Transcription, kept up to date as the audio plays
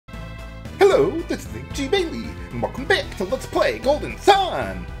Hello, this is G. Bailey, and welcome back to Let's Play Golden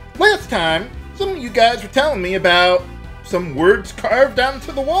Sun! Last time, some of you guys were telling me about some words carved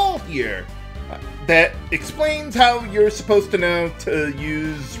onto the wall here. That explains how you're supposed to know to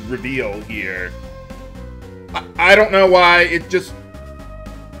use reveal here. I don't know why, it just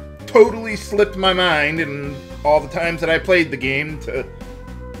totally slipped my mind in all the times that I played the game to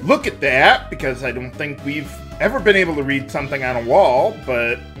look at that, because I don't think we've ever been able to read something on a wall,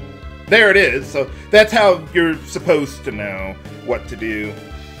 but there it is. So that's how you're supposed to know what to do.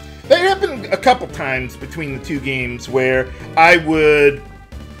 That happened a couple times between the two games where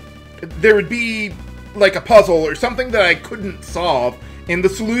there would be like a puzzle or something that I couldn't solve, and the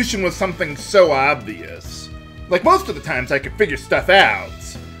solution was something so obvious. Like most of the times I could figure stuff out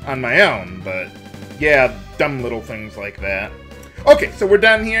on my own, but yeah, dumb little things like that. Okay, so we're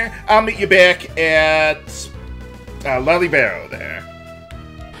done here. I'll meet you back at Lalivero there.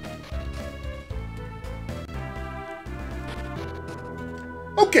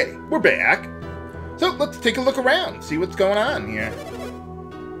 Okay, we're back. So let's take a look around, see what's going on here.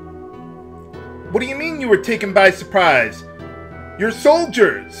 What do you mean you were taken by surprise? You're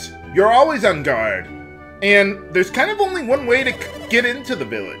soldiers. You're always on guard. And there's kind of only one way to get into the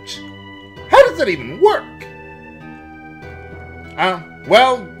village. How does that even work?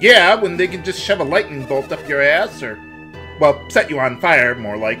 Well, yeah, when they can just shove a lightning bolt up your ass, or, well, set you on fire,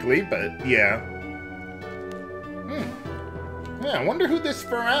 more likely, but yeah. Yeah, I wonder who this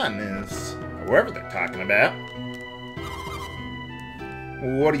Faran is, or whoever they're talking about.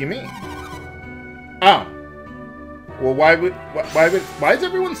 What do you mean? Oh. Well, why is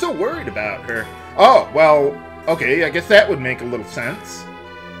everyone so worried about her? Oh, well, okay, I guess that would make a little sense.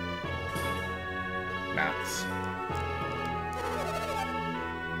 Nuts.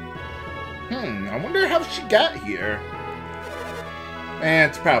 I wonder how she got here.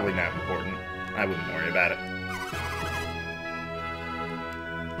 It's probably not important. I wouldn't worry about it.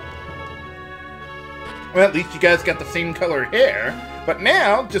 Well, at least you guys got the same color hair. But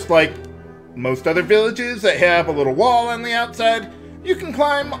now, just like most other villages that have a little wall on the outside, you can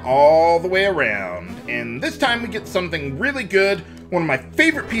climb all the way around. And this time we get something really good. One of my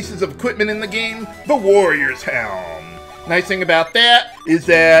favorite pieces of equipment in the game, the Warrior's Helm. Nice thing about that is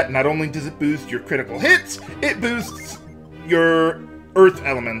that not only does it boost your critical hits, it boosts your earth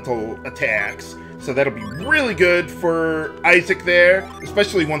elemental attacks. So that'll be really good for Isaac there,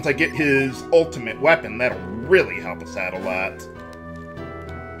 especially once I get his ultimate weapon. That'll really help us out a lot.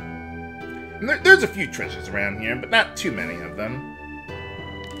 And there's a few treasures around here, but not too many of them.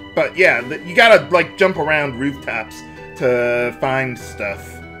 But yeah, you gotta like jump around rooftops to find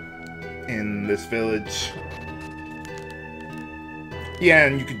stuff in this village. Yeah,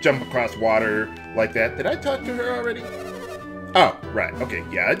 and you could jump across water like that. Did I talk to her already? Oh, right. Okay,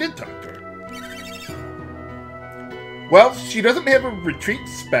 yeah, I did talk to her. Well, she doesn't have a retreat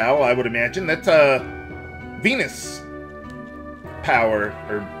spell, I would imagine. That's a Venus power,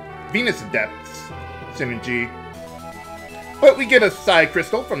 or Venus Adepts synergy. But we get a side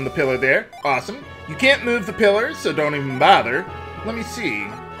crystal from the pillar there. Awesome. You can't move the pillars, so don't even bother. Let me see.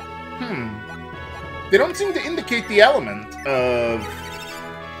 They don't seem to indicate the element of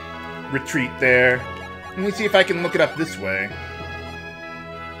retreat there. Let me see if I can look it up this way.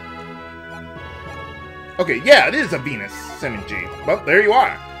 Okay, yeah, it is a Venus synergy. Well, there you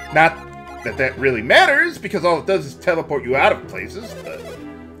are. Not that that really matters, because all it does is teleport you out of places, but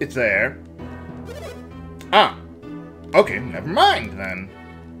it's there. Ah. Okay, never mind, then.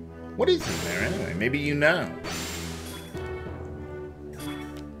 What is in there, anyway? Maybe you know.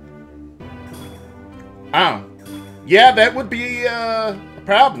 Oh. Yeah, that would be, a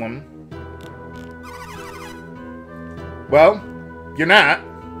problem. Well, you're not.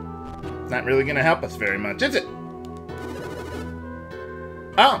 It's not really gonna help us very much, is it?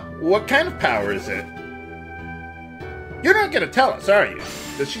 Oh, what kind of power is it? You're not gonna tell us, are you?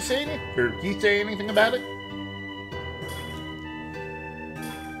 Does she say anything, or he say anything about it?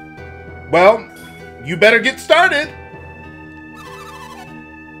 Well, you better get started.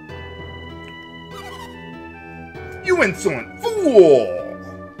 You insolent fool!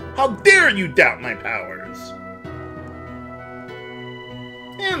 How dare you doubt my powers?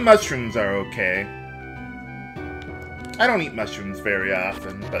 And mushrooms are okay. I don't eat mushrooms very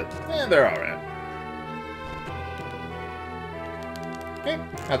often, but they're alright. Hey,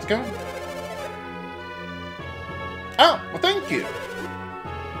 how's it going? Oh, well thank you.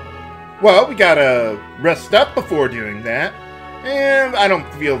 Well, we gotta rest up before doing that. And I don't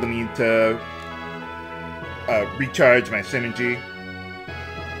feel the need to recharge my synergy.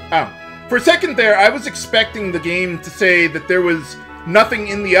 Oh, for a second there, I was expecting the game to say that there was nothing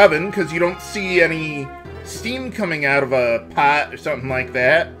in the oven because you don't see any steam coming out of a pot or something like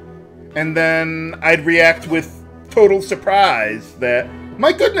that. And then I'd react with total surprise that,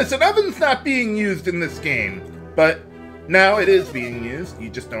 my goodness, an oven's not being used in this game. But now it is being used. You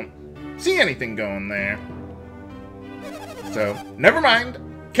just don't see anything going there. So, never mind.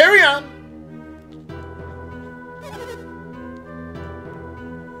 Carry on.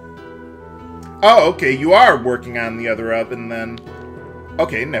 Oh, okay, you are working on the other oven then.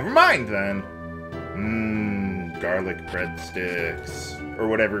 Okay, never mind then. Garlic breadsticks. Or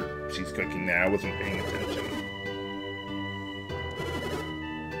whatever she's cooking there. I wasn't paying attention.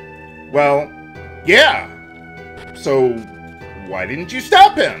 Well, yeah. So, why didn't you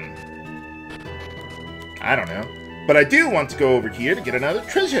stop him? I don't know. But I do want to go over here to get another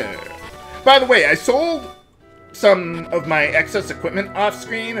treasure. By the way, I sold some of my excess equipment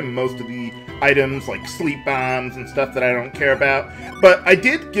off-screen and most of the items like sleep bombs and stuff that I don't care about. But I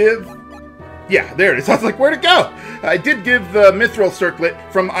did give... Yeah, there it is. I was like, where'd it go? I did give the mithril circlet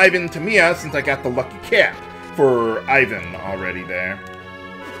from Ivan to Mia since I got the lucky cap for Ivan already there.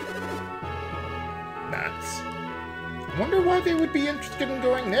 Nuts. I wonder why they would be interested in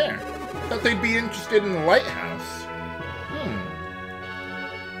going there. I thought they'd be interested in the lighthouse.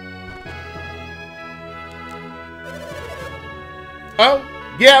 Oh,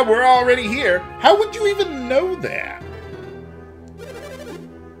 yeah, we're already here. How would you even know that?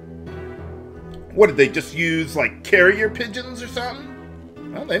 What, did they just use, like, carrier pigeons or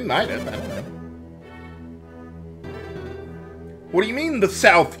something? Well, they might have, I don't know. What do you mean, the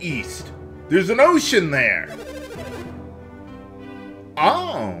southeast? There's an ocean there.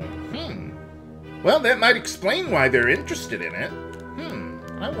 Oh, Well, that might explain why they're interested in it.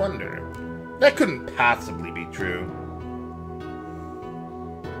 I wonder. That couldn't possibly be true.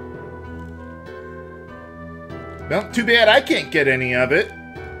 Well, too bad I can't get any of it.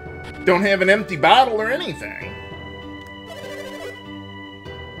 Don't have an empty bottle or anything.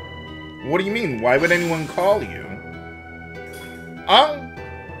 What do you mean? Why would anyone call you? Oh,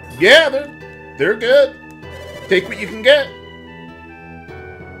 yeah, they're good. Take what you can get.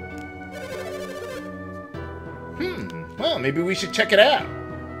 Well, maybe we should check it out.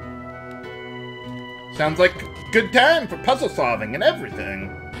 Sounds like a good time for puzzle solving and everything.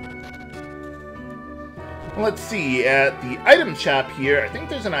 Let's see, at the item shop here, I think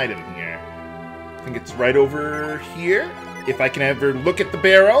there's an item here. I think it's right over here. If I can ever look at the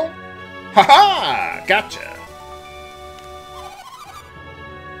barrel. Haha! Gotcha!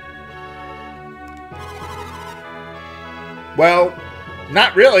 Well,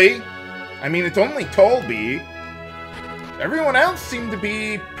 not really. I mean, it's only Tolby. Everyone else seemed to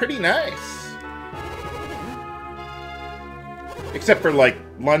be pretty nice. Except for, like,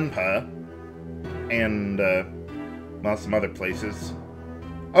 Lunpa. And, well, some other places.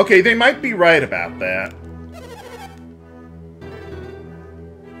 Okay, they might be right about that.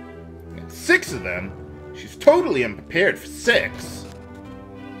 6 of them? She's totally unprepared for 6.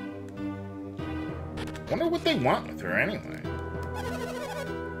 Wonder what they want with her anyway.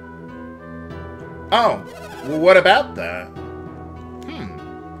 Oh, well, what about that?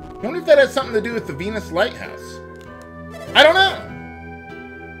 Wonder if that has something to do with the Venus Lighthouse. I don't know.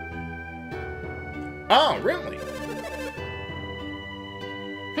 Oh, really?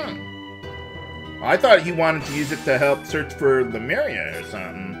 Well, I thought he wanted to use it to help search for Lemuria or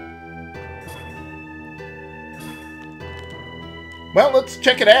something. Well, let's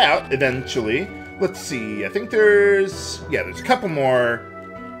check it out, eventually. Let's see, I think there's... Yeah, there's a couple more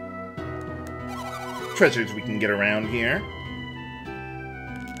treasures we can get around here.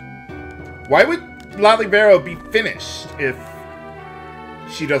 Why would Lalivero be finished if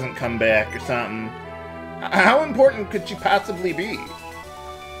she doesn't come back or something? How important could she possibly be?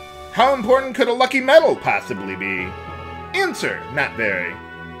 How important could a lucky medal possibly be? Answer, not very.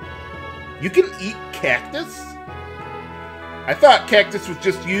 You can eat cactus? I thought cactus was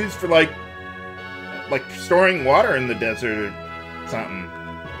just used for, like storing water in the desert or something.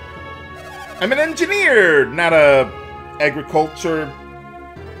 I'm an engineer, not a agriculture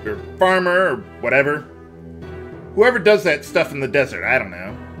or farmer or whatever. Whoever does that stuff in the desert, I don't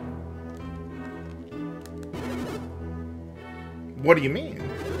know. What do you mean?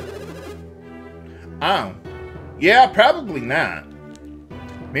 Oh. Yeah, probably not.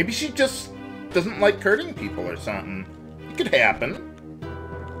 Maybe she just doesn't like hurting people or something. It could happen.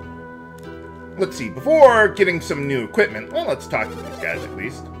 Let's see, before getting some new equipment, well, let's talk to these guys at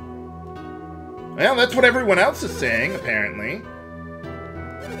least. Well, that's what everyone else is saying, apparently.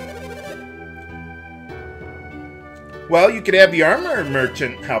 Well, you could have the armor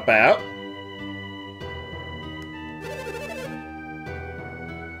merchant help out.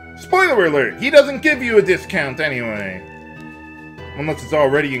 Spoiler alert, he doesn't give you a discount anyway. Unless it's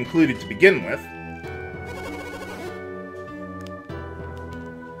already included to begin with.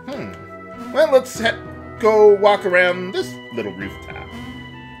 Well, let's go walk around this little rooftop.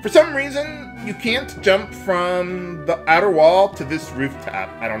 For some reason, you can't jump from the outer wall to this rooftop.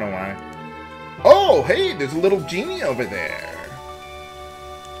 I don't know why. Oh, hey, there's a little genie over there.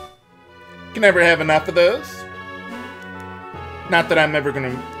 Can never have enough of those. Not that I'm ever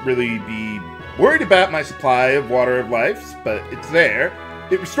going to really be worried about my supply of Water of Life, but it's there.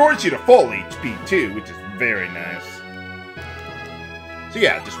 It restores you to full HP too, which is very nice. So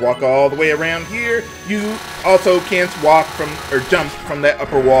yeah, just walk all the way around here. You also can't walk from, or jump from that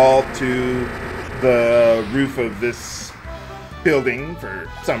upper wall to the roof of this building for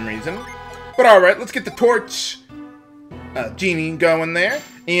some reason. But alright, let's get the torch genie going there.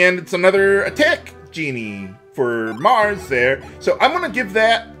 And it's another attack genie for Mars there. So I'm going to give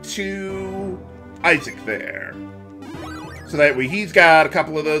that to Isaac there. So that way he's got a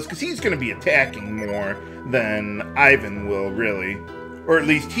couple of those, because he's going to be attacking more than Ivan will, really. Or at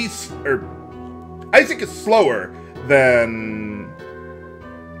least Isaac is slower than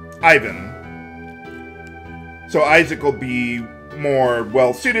Ivan. So Isaac will be more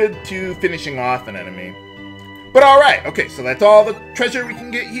well-suited to finishing off an enemy. But alright, okay, so that's all the treasure we can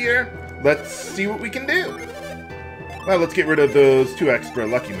get here. Let's see what we can do. Well, let's get rid of those 2 extra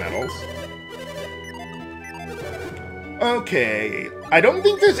lucky medals. Okay, I don't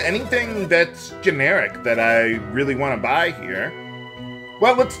think there's anything that's generic that I really want to buy here.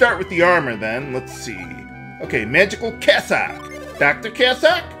 Well, let's start with the armor then. Let's see. Okay, Magical Cassock. Dr.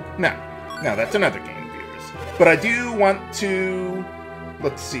 Cassock? No, that's another game, viewers. But I do want to...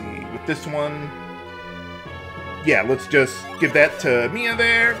 Let's see, with this one... Yeah, let's just give that to Mia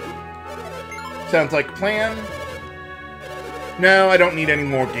there. Sounds like a plan. No, I don't need any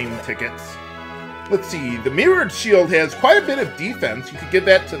more game tickets. Let's see, the Mirrored Shield has quite a bit of defense. You could give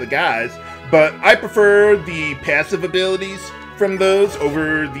that to the guys. But I prefer the passive abilities from those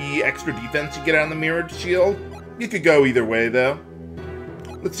over the extra defense you get on the Mirrored Shield. You could go either way, though.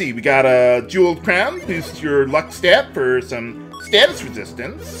 Let's see, we got a Jeweled Crown. Boosts your luck stat for some status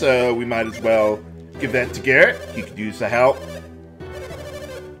resistance, so we might as well give that to Garet. He could use the help.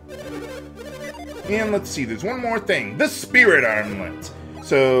 And let's see, there's one more thing. The Spirit Armlet.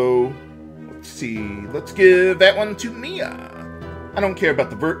 So, let's see, let's give that one to Mia. I don't care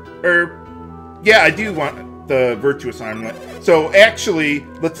about the yeah, I do want the Virtuous Armlet. So actually,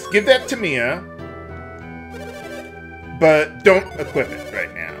 let's give that to Mia, but don't equip it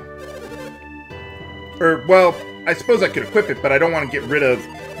right now. Or, well, I suppose I could equip it, but I don't want to get rid of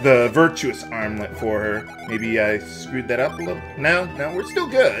the Virtuous Armlet for her. Maybe I screwed that up a little? No, we're still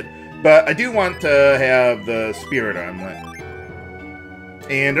good. But I do want to have the Spirit Armlet.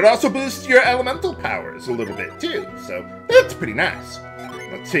 And it also boosts your elemental powers a little bit, too. So, that's pretty nice.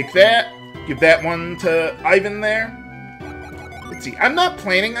 Let's take that. Give that one to Ivan there. Let's see, I'm not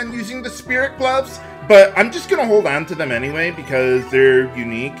planning on using the Spirit Gloves, but I'm just going to hold on to them anyway because they're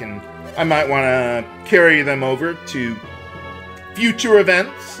unique and I might want to carry them over to future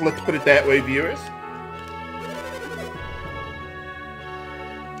events. Let's put it that way, viewers.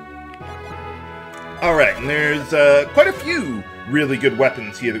 Alright, and there's quite a few really good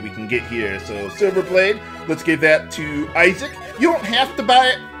weapons here that we can get here. So, Silver Blade, let's give that to Isaac. You don't have to buy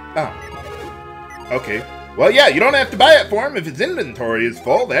it. Oh. Okay. Well, yeah, you don't have to buy it for him if his inventory is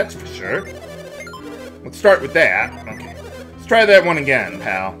full, that's for sure. Let's start with that. Okay. Let's try that one again,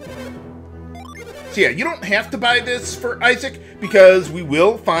 pal. So yeah, you don't have to buy this for Isaac because we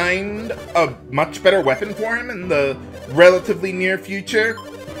will find a much better weapon for him in the relatively near future.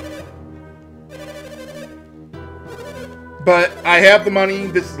 But I have the money.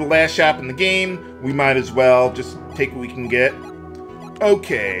 This is the last shop in the game. We might as well just take what we can get.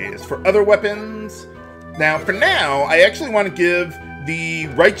 Okay, as for other weapons... Now, for now, I actually want to give the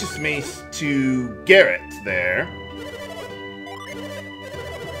Righteous Mace to Garet there.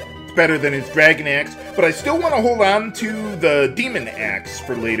 It's better than his Dragon Axe, but I still want to hold on to the Demon Axe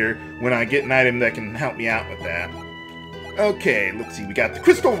for later when I get an item that can help me out with that. Okay, let's see. We got the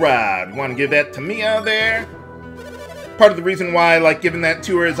Crystal Rod. We want to give that to Mia there. Part of the reason why I like giving that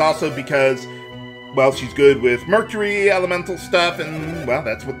to her is also because, well, she's good with Mercury elemental stuff, and, well,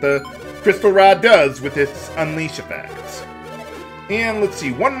 that's what the Crystal Rod does with its Unleash effects. And let's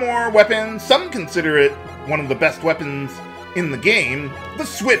see, one more weapon. Some consider it one of the best weapons in the game, the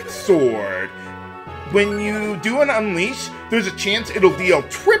Swift Sword. When you do an Unleash, there's a chance it'll deal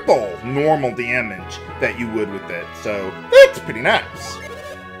triple normal damage that you would with it, so that's pretty nice.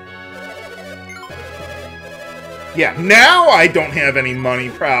 Yeah, now I don't have any money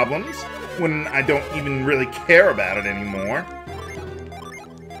problems, when I don't even really care about it anymore.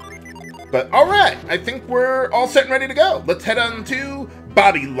 But alright, I think we're all set and ready to go. Let's head on to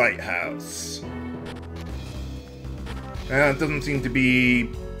Babi Lighthouse. It doesn't seem to be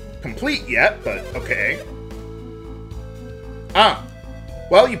complete yet, but okay. Ah,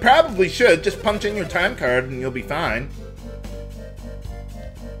 well, you probably should just punch in your time card and you'll be fine.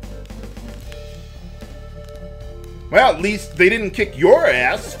 Well, at least they didn't kick your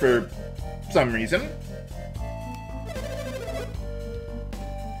ass for some reason.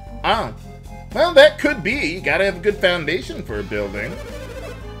 Ah, well, that could be. You gotta have a good foundation for a building.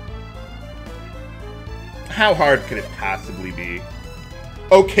 How hard could it possibly be?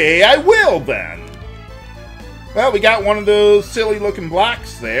 Okay, I will then. Well, we got one of those silly looking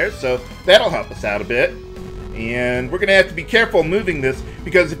blocks there, so that'll help us out a bit. And we're gonna have to be careful moving this,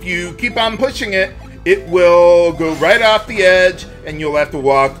 because if you keep on pushing it, it will go right off the edge, and you'll have to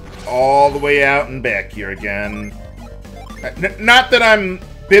walk all the way out and back here again. Not that I'm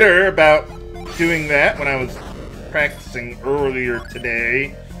bitter about doing that when I was practicing earlier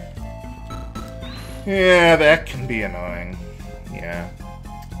today. Yeah, that can be annoying. Yeah.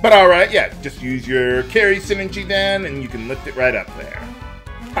 But alright, yeah, just use your carry synergy then, and you can lift it right up there.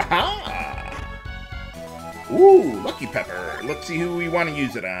 Haha! Ooh, Lucky Pepper. Let's see who we want to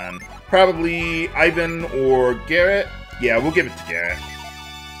use it on. Probably Ivan or Garet. Yeah, we'll give it to Garet.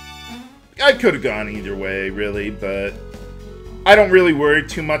 I could have gone either way, really, but I don't really worry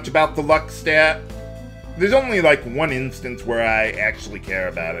too much about the luck stat. There's only like one instance where I actually care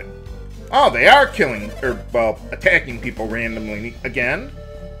about it. Oh, they are killing, or, well, attacking people randomly again.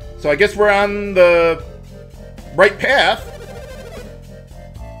 So I guess we're on the right path.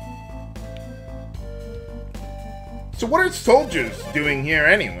 So what are soldiers doing here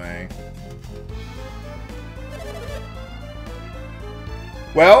anyway?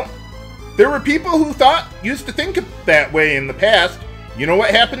 Well, there were people who used to think that way in the past. You know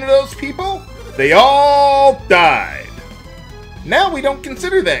what happened to those people? They all died. Now we don't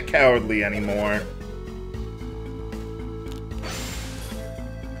consider that cowardly anymore.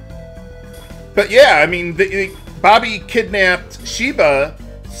 But yeah, I mean, Babi kidnapped Sheba,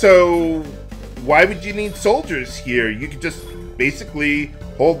 so why would you need soldiers here? You could just basically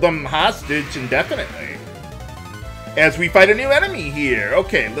hold them hostage indefinitely. As we fight a new enemy here.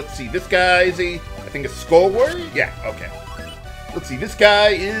 Okay, let's see. This guy is I think a Squall warrior? Yeah, okay. Let's see. This guy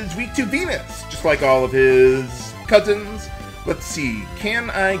is weak to Venus, just like all of his cousins. Let's see. Can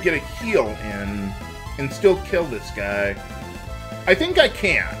I get a heal in and still kill this guy? I think I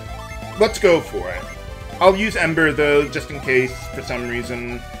can. Let's go for it. I'll use Ember, though, just in case, for some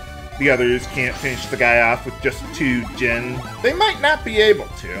reason, the others can't finish the guy off with just 2 Djinn. They might not be able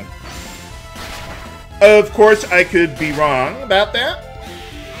to. Of course, I could be wrong about that.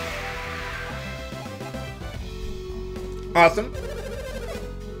 Awesome.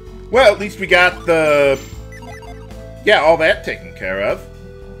 Well, at least we got all that taken care of.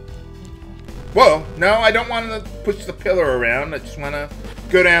 Whoa, no, I don't want to push the pillar around. I just want to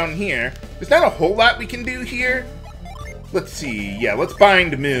go down here. There's not a whole lot we can do here. Let's see. Yeah, let's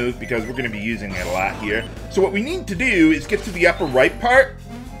bind to move because we're going to be using it a lot here. So what we need to do is get to the upper right part.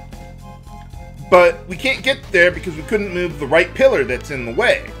 But we can't get there because we couldn't move the right pillar that's in the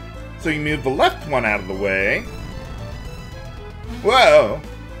way. So you move the left one out of the way. Whoa.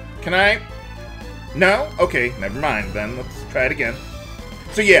 Can I? No? Okay, never mind then. Let's try it again.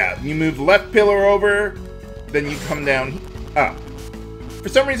 So yeah, you move the left pillar over, then you come down. For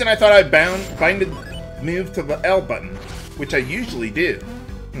some reason I thought I binded move to the L button, which I usually do.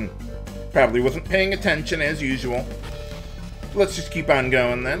 Probably wasn't paying attention as usual. Let's just keep on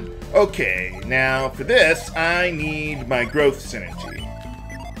going then. Okay, now for this, I need my growth synergy.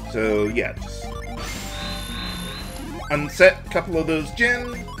 So yeah, just unset a couple of those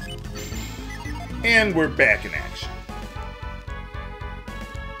Djinn, and we're back in action.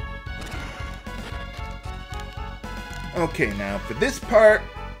 Okay, now for this part,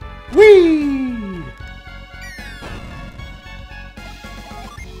 whee!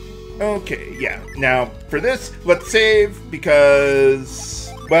 Okay, yeah. Now, for this, let's save,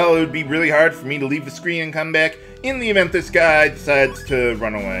 because, well, it would be really hard for me to leave the screen and come back in the event this guy decides to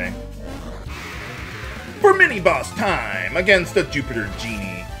run away. For mini-boss time against the Jupiter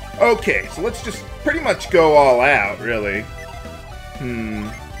Genie. Okay, so let's just pretty much go all out, really.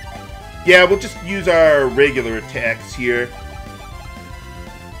 Yeah, we'll just use our regular attacks here.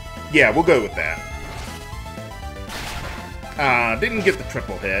 Yeah, we'll go with that. Didn't get the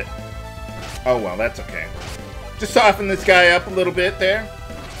triple hit. Oh well, that's okay. Just soften this guy up a little bit there.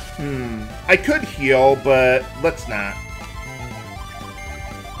 I could heal, but let's not.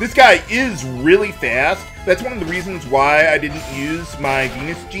 This guy is really fast. That's one of the reasons why I didn't use my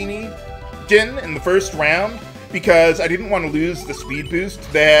Venus Djinn in the first round, because I didn't want to lose the speed boost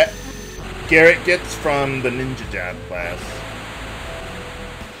that Garet gets from the Ninja Job class.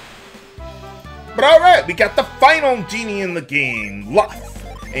 But alright, we got the final genie in the game,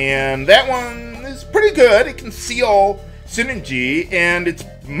 Luff. And that one is pretty good. It can seal synergy, and it's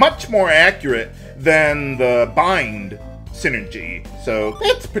much more accurate than the bind synergy. So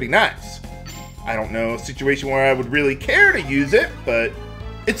that's pretty nice. I don't know a situation where I would really care to use it, but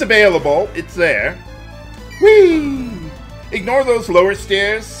it's available. It's there. Whee! Ignore those lower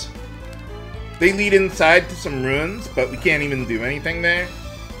stairs. They lead inside to some ruins, but we can't even do anything there.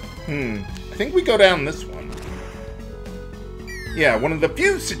 I think we go down this one. Yeah, one of the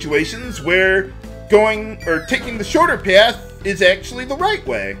few situations where going or taking the shorter path is actually the right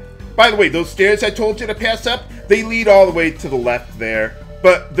way. By the way, those stairs I told you to pass up, they lead all the way to the left there,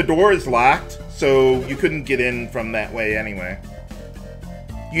 but the door is locked, so you couldn't get in from that way anyway.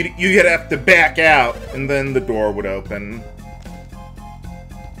 You'd have to back out, and then the door would open.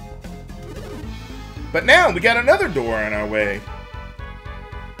 But now we got another door on our way.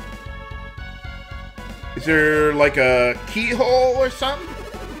 Is there like a keyhole or something?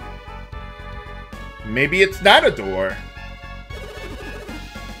 Maybe it's not a door.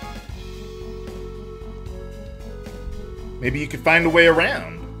 Maybe you could find a way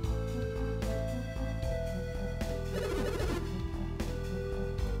around.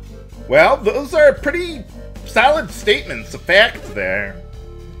 Well, those are pretty solid statements of fact there.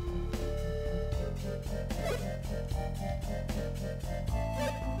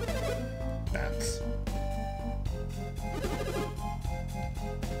 That's...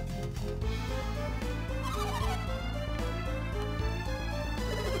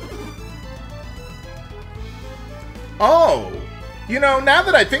 Oh! You know, now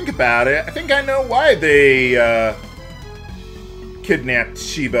that I think about it, I think I know why they, kidnapped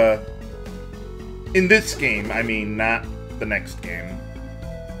Sheba. In this game, I mean, not the next game.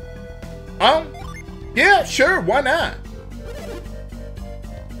 Yeah, sure, why not?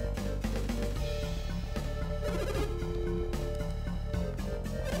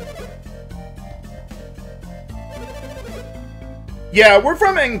 Yeah, we're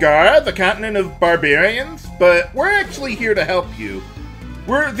from Engar, the continent of barbarians, but we're actually here to help you.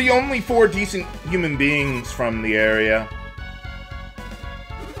 We're the only 4 decent human beings from the area.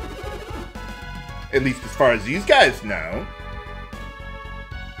 At least as far as these guys know.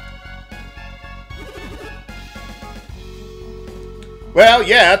 Well,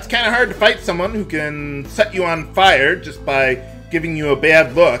 yeah, it's kind of hard to fight someone who can set you on fire just by giving you a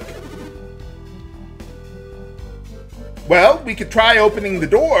bad look. Well, we could try opening the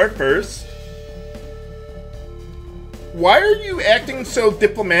door first. Why are you acting so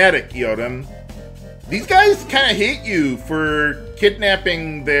diplomatic, Yodam? These guys kind of hate you for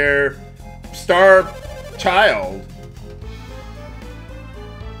kidnapping their star child.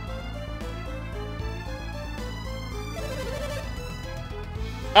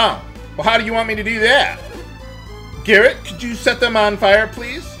 Oh, well, how do you want me to do that? Garet, could you set them on fire,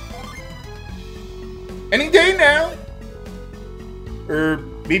 please? Any day now. Or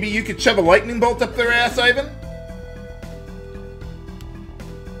maybe you could shove a lightning bolt up their ass, Ivan?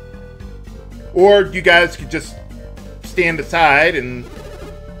 Or you guys could just stand aside and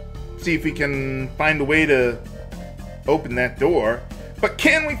see if we can find a way to open that door. But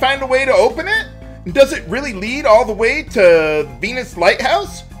can we find a way to open it? And does it really lead all the way to Venus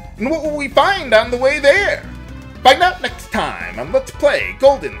Lighthouse? And what will we find on the way there? Find out next time on Let's Play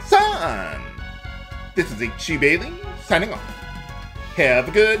Golden Sun. This is H.C. Bailey, signing off. Have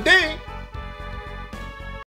a good day.